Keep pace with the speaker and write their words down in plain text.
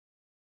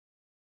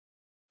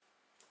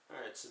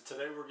Alright, so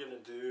today we're going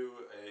to do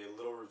a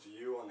little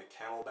review on the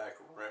Camelbak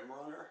Rim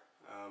Runner.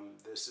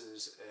 This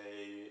is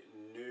a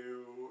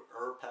new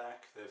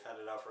pack. They've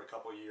had it out for a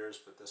couple years,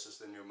 but this is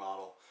the new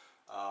model.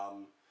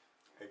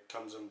 It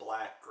comes in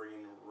black,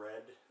 green,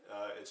 red.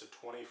 It's a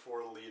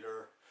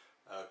 24-liter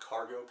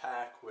cargo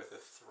pack with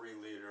a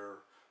 3-liter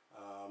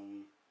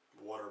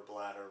water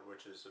bladder,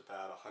 which is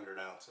about 100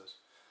 ounces.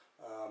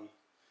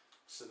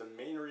 So the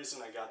main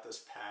reason I got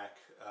this pack,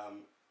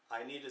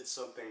 I needed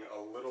something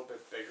a little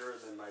bit bigger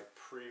than my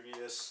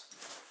previous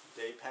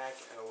day pack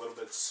and a little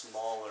bit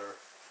smaller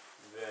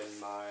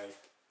than my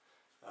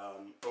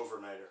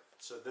overnighter.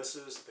 So this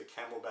is the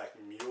Camelbak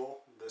Mule.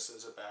 This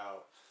is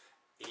about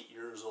 8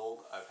 years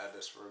old. I've had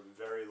this for a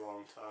very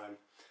long time.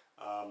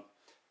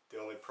 The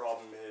only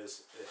problem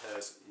is it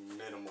has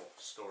minimal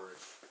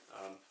storage.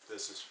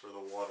 This is for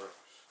the water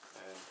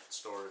and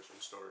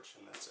storage,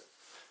 and that's it.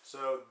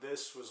 So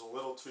this was a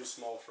little too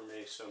small for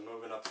me, so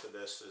moving up to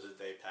this is a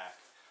day pack.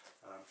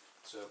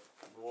 So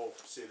we'll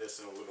see this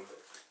in a little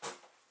bit.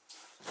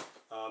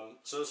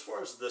 So as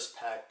far as this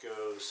pack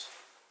goes,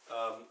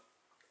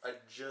 I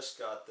just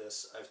got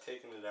this. I've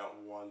taken it out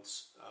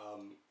once.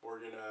 We're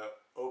going to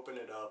open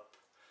it up,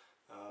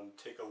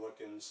 take a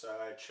look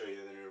inside, show you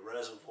the new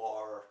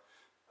reservoir,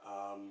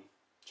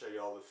 show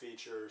you all the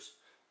features,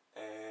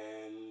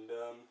 and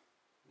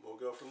we'll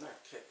go from there.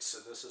 Okay, so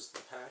this is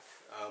the pack.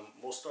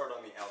 We'll start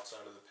on the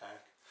outside of the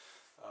pack.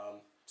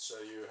 So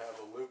you have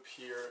a loop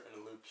here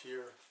and a loop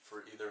here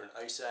for either an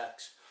ice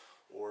axe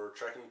or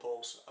trekking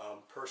poles.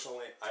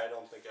 Personally, I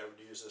don't think I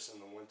would use this in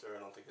the winter. I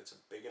don't think it's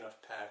a big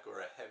enough pack or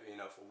a heavy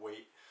enough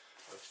weight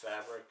of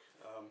fabric.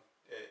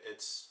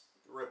 It's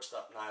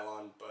ripstop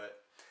nylon,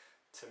 but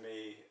to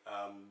me,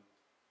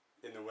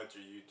 in the winter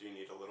you do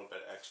need a little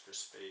bit extra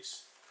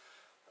space.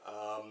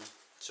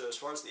 So as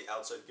far as the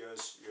outside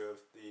goes, you have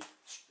the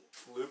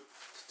loop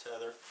to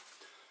tether.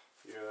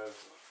 You have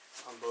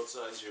on both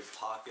sides, you have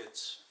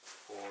pockets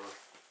for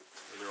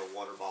either a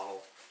water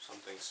bottle,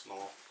 something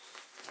small,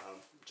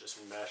 just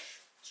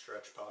mesh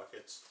stretch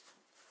pockets.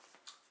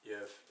 You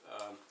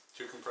have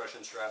 2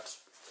 compression straps,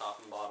 top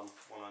and bottom,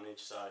 one on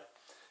each side,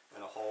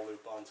 and a haul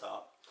loop on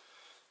top.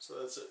 So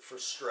that's it for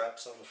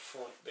straps on the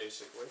front,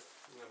 basically.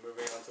 And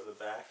moving on to the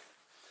back,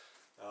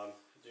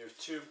 you have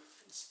 2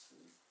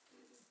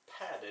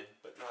 padded,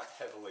 but not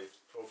heavily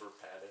over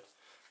padded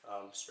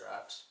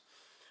straps.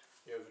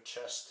 You have a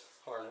chest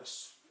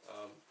harness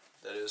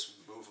that is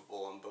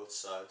movable on both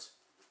sides,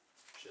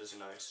 which is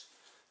nice,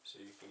 so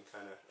you can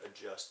kind of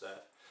adjust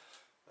that.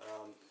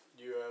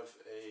 You have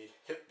a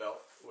hip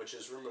belt, which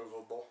is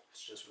removable.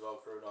 It's just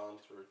velcroed on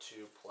through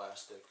 2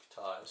 plastic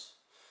ties.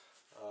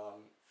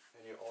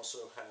 And you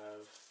also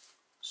have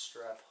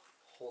strap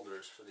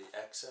holders for the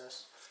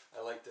excess.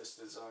 I like this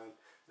design.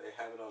 They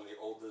have it on the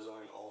old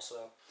design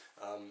also.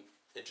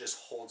 It just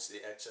holds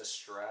the excess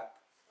strap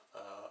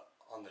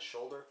on the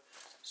shoulder.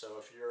 So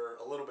if you're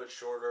a little bit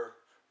shorter,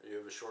 or you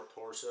have a short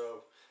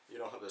torso, you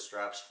don't have the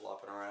straps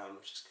flopping around,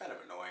 which is kind of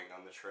annoying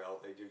on the trail.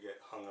 They do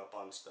get hung up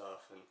on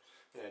stuff, and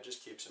it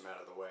just keeps them out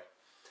of the way.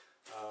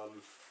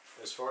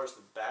 As far as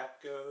the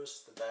back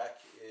goes, the back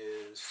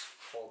is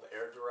called the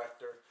Air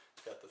Director.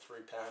 It's got the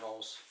 3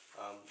 panels.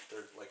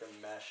 They're like a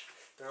mesh.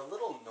 They're a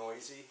little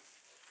noisy.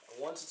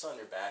 Once it's on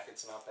your back,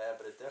 it's not bad,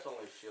 but it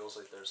definitely feels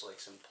like there's like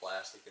some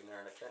plastic in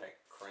there, and it kind of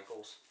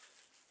crinkles.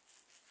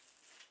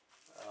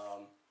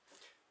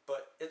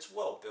 But it's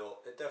well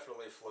built. It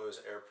definitely flows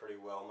air pretty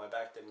well. My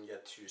back didn't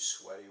get too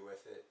sweaty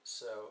with it,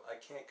 so I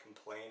can't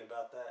complain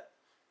about that.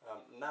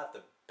 Not the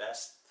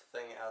best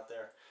thing out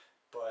there,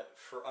 but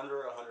for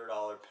under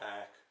 $100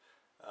 pack,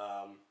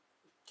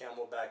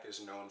 Camelbak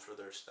is known for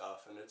their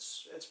stuff, and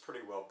it's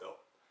pretty well built.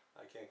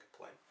 I can't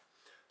complain.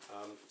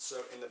 So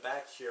in the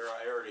back here,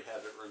 I already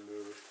have it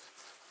removed.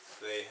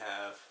 They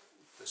have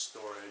the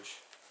storage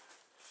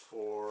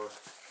for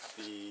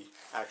the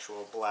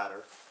actual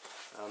bladder.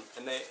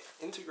 And they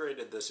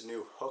integrated this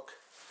new hook,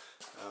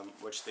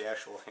 which the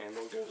actual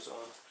handle goes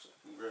on. So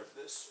I can grab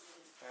this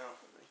now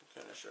and I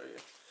can kind of show you.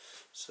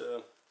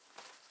 So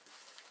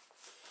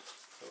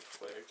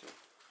hopefully I can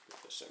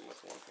get this in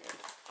with one hand.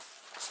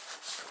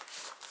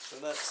 So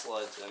that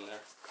slides in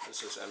there.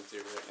 This is empty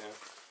right now.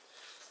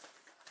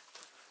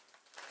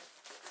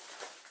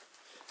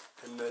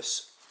 And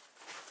this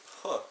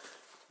hook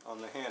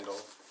on the handle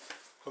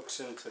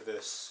hooks into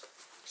this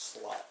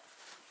slot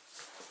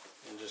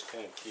and just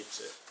kind of keeps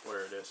it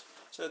where it is.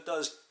 So it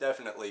does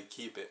definitely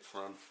keep it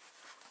from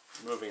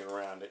moving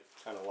around. It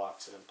kind of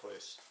locks it in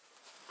place.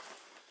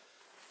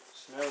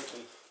 So now we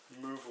can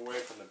move away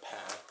from the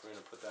pack. We're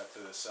going to put that to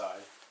the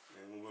side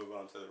and we'll move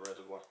on to the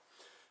reservoir.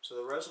 So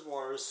the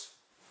reservoir is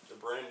the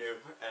brand new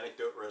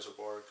Antidote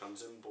Reservoir. It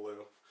comes in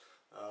blue.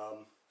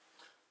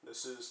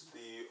 This is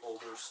the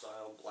older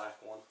style black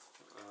one.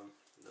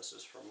 This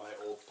is from my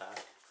old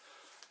pack.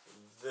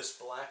 This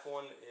black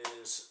one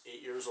is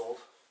 8 years old.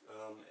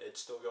 It's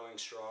still going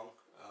strong.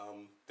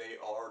 They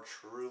are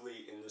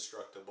truly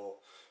indestructible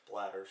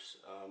bladders.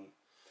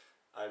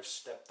 I've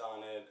stepped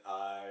on it.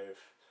 I've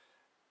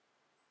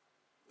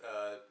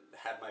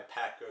had my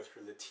pack go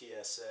through the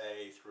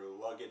TSA, through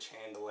luggage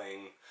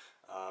handling,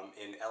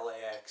 in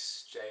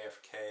LAX,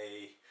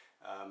 JFK,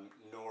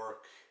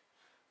 Newark,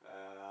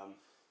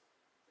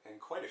 and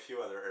quite a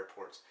few other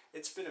airports.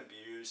 It's been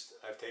abused.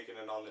 I've taken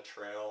it on the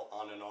trail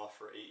on and off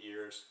for 8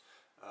 years.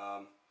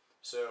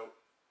 So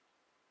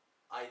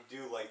I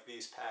do like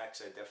these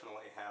packs. I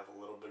definitely have a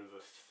little bit of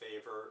a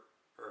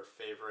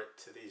favorite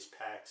to these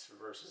packs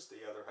versus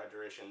the other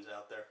hydrations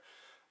out there.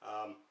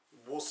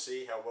 We'll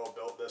see how well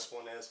built this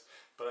one is,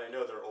 but I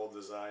know their old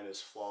design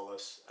is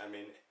flawless. I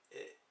mean,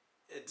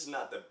 it's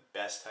not the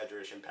best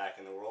hydration pack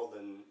in the world,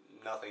 and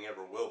nothing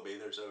ever will be.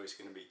 There's always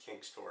going to be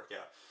kinks to work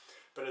out.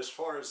 But as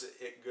far as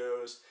it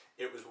goes,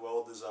 it was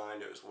well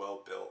designed, it was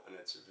well built, and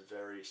it's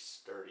very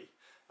sturdy.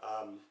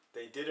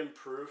 They did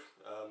improve,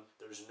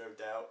 there's no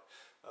doubt.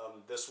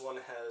 This one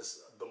has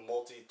the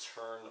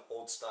multi-turn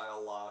old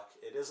style lock.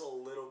 It is a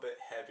little bit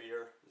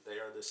heavier. They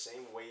are the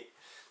same weight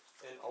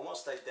and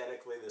almost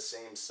identically the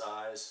same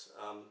size.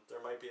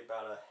 There might be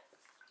about a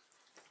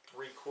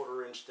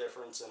 3/4 inch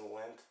difference in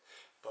length,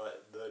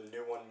 but the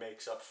new one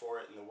makes up for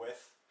it in the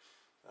width.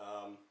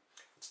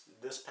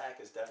 This pack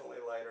is definitely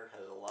lighter,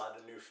 has a lot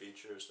of new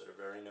features that are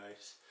very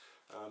nice.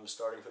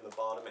 Starting from the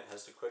bottom, it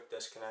has the quick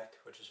disconnect,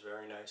 which is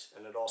very nice,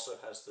 and it also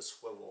has the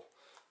swivel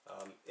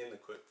in the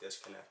quick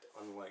disconnect,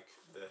 unlike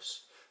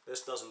this.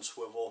 This doesn't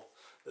swivel,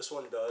 this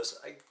one does.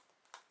 I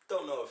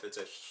don't know if it's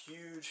a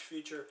huge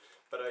feature,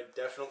 but I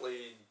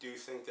definitely do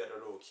think that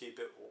it'll keep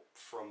it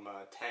from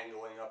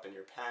tangling up in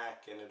your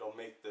pack, and it'll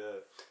make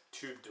the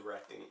tube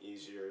directing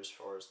easier as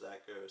far as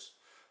that goes.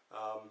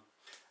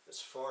 As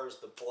far as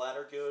the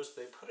bladder goes,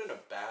 they put in a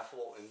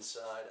baffle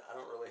inside. I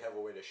don't really have a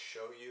way to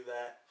show you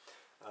that,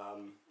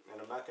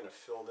 and I'm not going to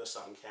fill this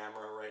on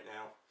camera right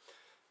now,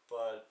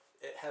 but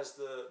it has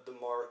the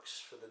marks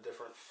for the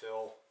different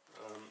fill.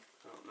 I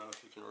don't know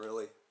if you can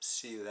really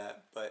see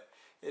that, but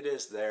it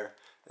is there.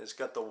 It's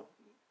got the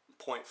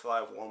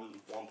 0.5,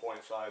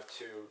 1.5,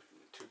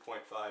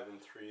 2.5,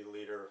 and 3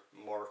 liter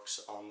marks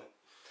on it.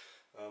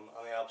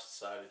 On the opposite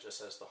side, it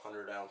just has the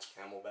 100-ounce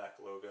Camelbak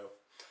logo.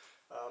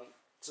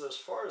 So as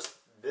far as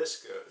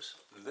this goes,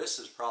 this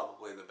is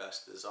probably the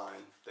best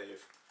design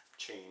they've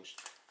changed.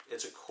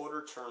 It's a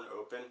 1/4 turn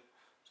open,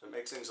 so it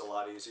makes things a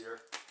lot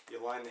easier. You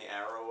line the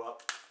arrow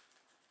up,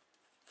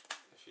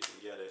 if you can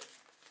get it.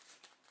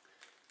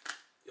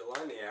 You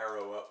line the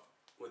arrow up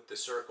with the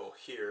circle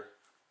here,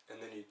 and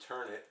then you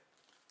turn it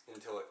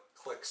until it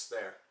clicks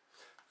there.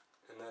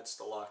 And that's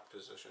the lock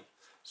position.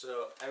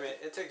 So, I mean,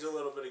 it takes a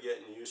little bit of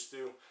getting used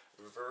to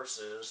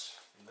versus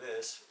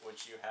this,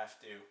 which you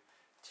have to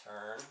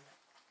turn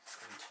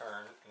and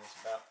turn, and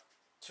it's about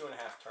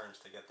 2.5 turns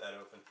to get that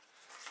open.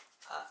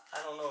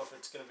 I don't know if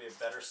it's going to be a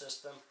better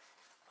system.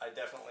 I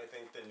definitely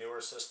think the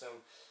newer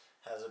system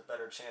has a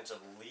better chance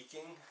of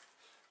leaking,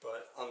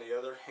 but on the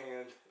other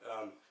hand,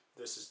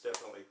 this is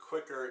definitely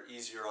quicker,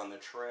 easier on the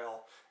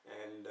trail,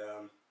 and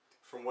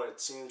from what it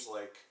seems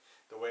like,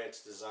 the way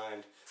it's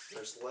designed,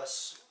 there's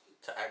less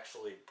to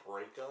actually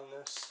break on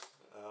this,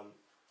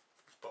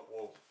 but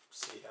we'll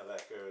see how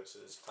that goes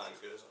as time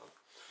goes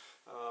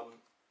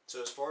on.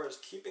 So as far as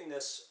keeping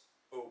this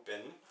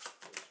open,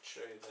 I'll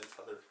show you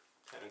the other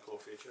kind of cool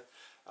feature.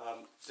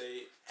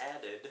 They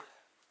added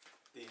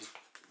these,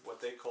 what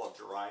they call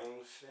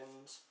drying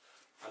fins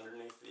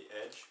underneath the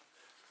edge.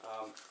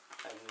 I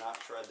have not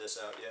tried this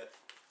out yet,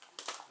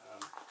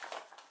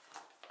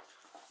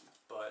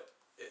 but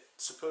it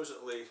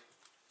supposedly,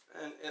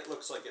 and it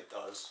looks like it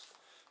does,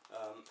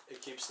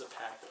 it keeps the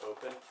pack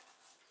open.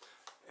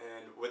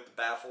 And with the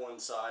baffle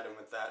inside and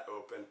with that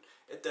open,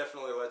 it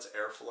definitely lets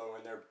airflow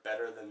in there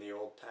better than the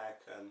old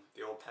pack.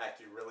 The old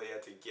pack, you really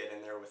had to get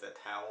in there with a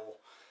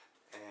towel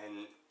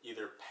and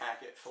either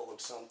pack it full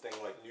of something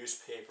like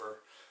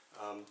newspaper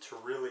to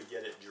really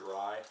get it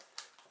dry,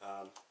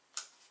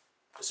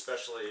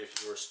 especially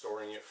if you were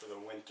storing it for the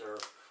winter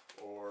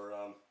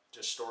or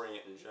just storing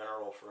it in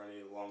general for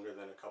any longer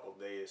than a couple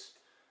days.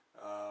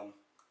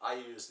 I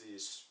use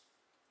these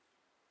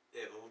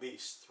at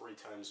least 3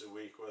 times a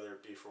week, whether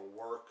it be for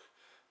work,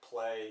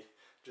 play,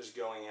 just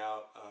going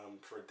out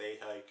for a day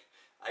hike.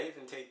 I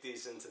even take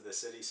these into the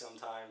city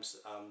sometimes.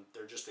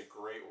 They're just a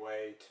great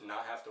way to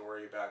not have to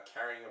worry about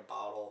carrying a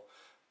bottle,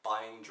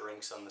 buying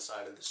drinks on the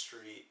side of the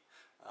street,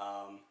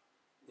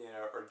 you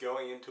know, or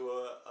going into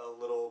a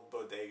little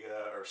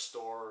bodega or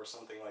store or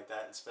something like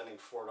that and spending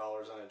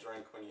 $4 on a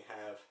drink when you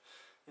have,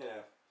 you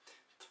know,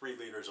 3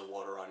 liters of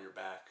water on your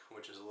back,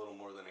 which is a little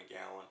more than a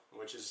gallon,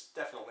 which is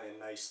definitely a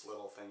nice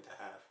little thing to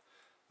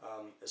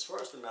have. As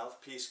far as the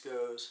mouthpiece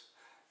goes,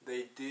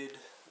 they did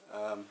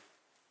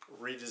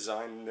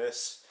redesign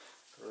this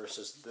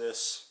versus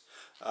this.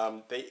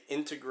 They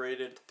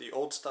integrated the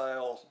old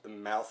style, the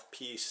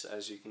mouthpiece,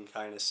 as you can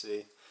kind of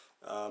see,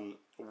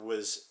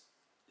 was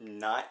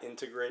not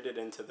integrated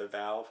into the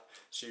valve,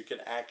 so you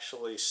could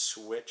actually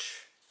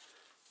switch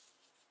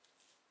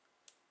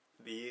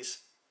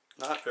these.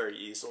 Not very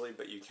easily,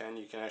 but you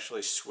can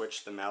actually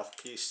switch the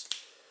mouthpiece.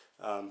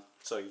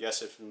 So I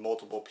guess if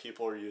multiple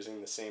people are using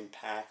the same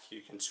pack,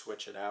 you can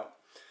switch it out,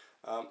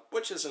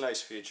 which is a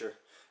nice feature.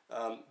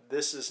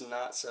 This is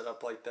not set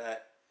up like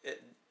that.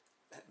 It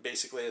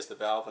basically has the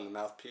valve and the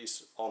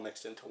mouthpiece all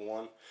mixed into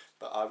one,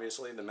 but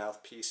obviously the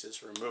mouthpiece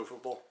is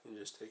removable. You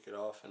just take it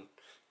off and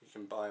you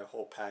can buy a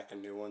whole pack of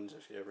new ones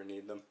if you ever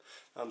need them.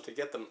 To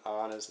get them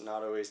on is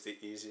not always the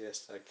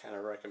easiest. I kind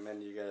of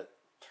recommend you gotta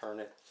turn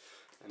it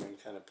and then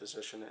kind of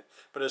position it.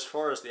 But as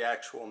far as the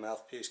actual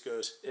mouthpiece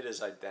goes, it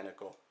is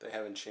identical. They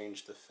haven't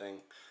changed a thing.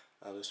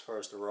 As far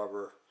as the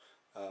rubber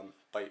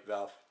bite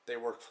valve, they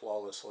work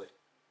flawlessly.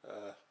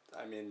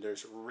 I mean,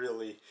 there's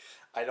really,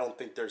 I don't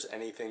think there's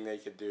anything they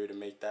could do to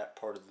make that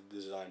part of the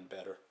design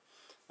better.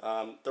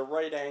 The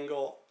right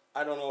angle,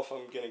 I don't know if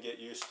I'm going to get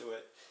used to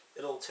it.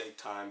 It'll take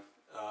time.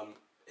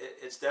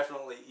 It's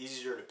definitely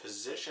easier to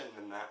position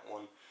than that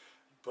one,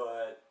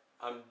 but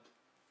I'm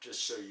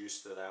just so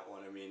used to that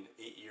one. I mean,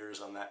 8 years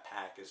on that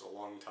pack is a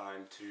long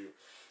time to,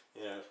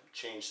 you know,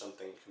 change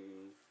something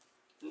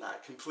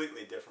not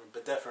completely different,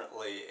 but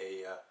definitely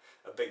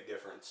a big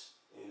difference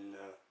in,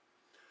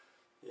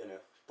 you know,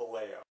 the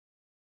layout.